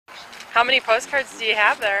How many postcards do you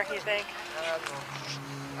have there, you think? I don't know.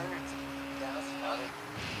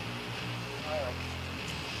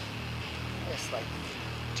 It's like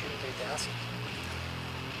 2,000 or 3,000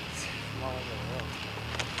 from all over the world.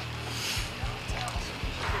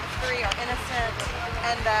 Three are innocent,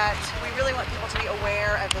 and that we really want people to be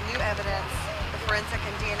aware of the new evidence, the forensic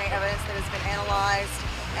and DNA evidence that has been analyzed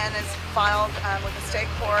and is filed with the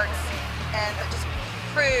state courts, and it just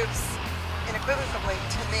proves unequivocally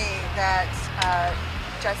to me that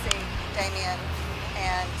Jessie, Damien,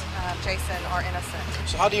 and Jason are innocent.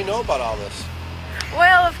 So how do you know about all this?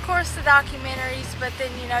 Well, of course the documentaries, but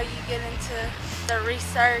then you get into the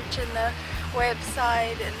research and the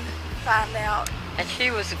website and find out. And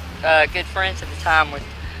she was good friends at the time with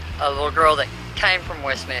a little girl that came from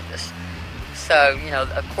West Memphis. So,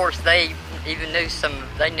 of course they even knew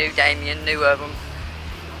they knew Damien, knew of them.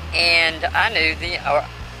 And I knew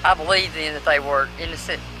I believed then that they were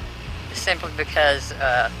innocent simply because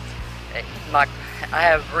I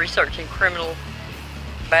have research in criminal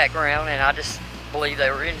background, and I just believe they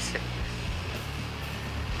were innocent.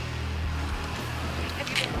 Have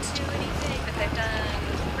you been to anything that they've done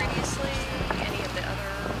previously? Any of the other?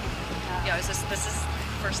 This is the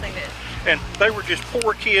first thing that. And they were just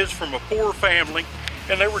poor kids from a poor family,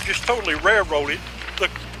 and they were just totally railroaded. The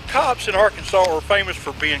cops in Arkansas are famous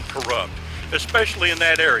for being corrupt, especially in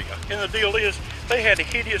that area. And the deal is, they had a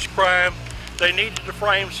hideous crime. They needed to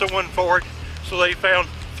frame someone for it, so they found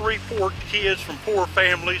 3 poor kids from poor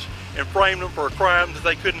families and framed them for a crime that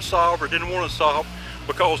they couldn't solve or didn't want to solve,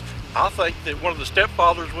 because I think that one of the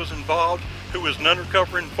stepfathers was involved, who was an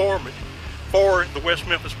undercover informant for the West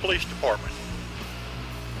Memphis Police Department.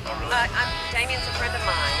 Damien's a friend of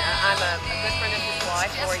mine. I'm a good friend of his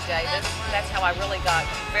wife, Lori Davis. That's how I really got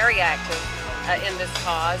very active in this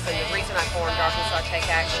cause, and the reason I formed Arkansas Take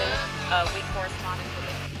Action. We corresponded with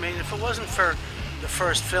it. I mean, if it wasn't for the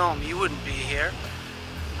first film, you wouldn't be here.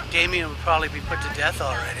 Damien would probably be put to death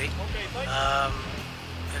already.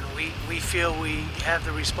 And we feel we have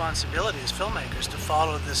the responsibility as filmmakers to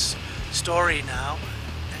follow this story now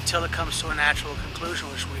until it comes to a natural conclusion,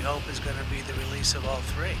 which we hope is going to be the release of all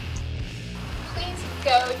 3. Please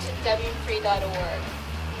go to wfree.org.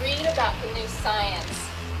 Read about the new science.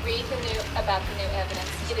 Read about the new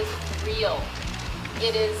evidence. It is real.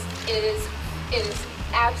 It is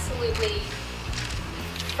absolutely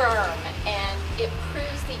firm, and it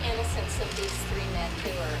proves the innocence of these 3 men who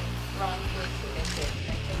are wrongfully convicted.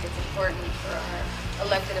 I think it's important for our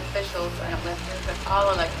elected officials, I don't know if there's, but all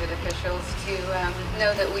elected officials, to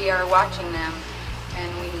know that we are watching them, and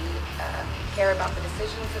we care about the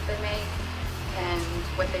decisions that they make and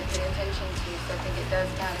what they pay attention to. So I think it does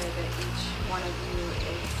matter that each one of you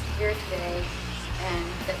is here today and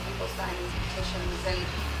that people sign these petitions. And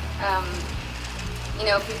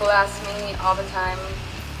people ask me all the time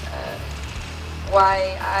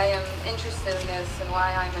why I am interested in this and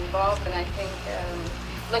why I'm involved, and I think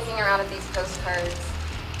looking around at these postcards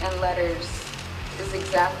and letters is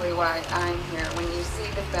exactly why I'm here. When you see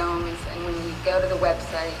the films and when you go to the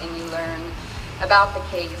website and you learn about the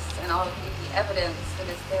case and all of the evidence that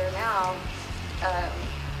is there now,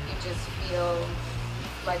 you just feel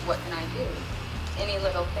like, what can I do? Any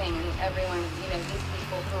little thing. And everyone, these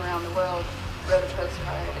people from around the world wrote a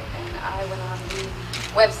postcard, and I went on the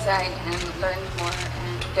website and learned more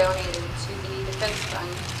and donated to the defense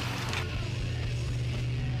fund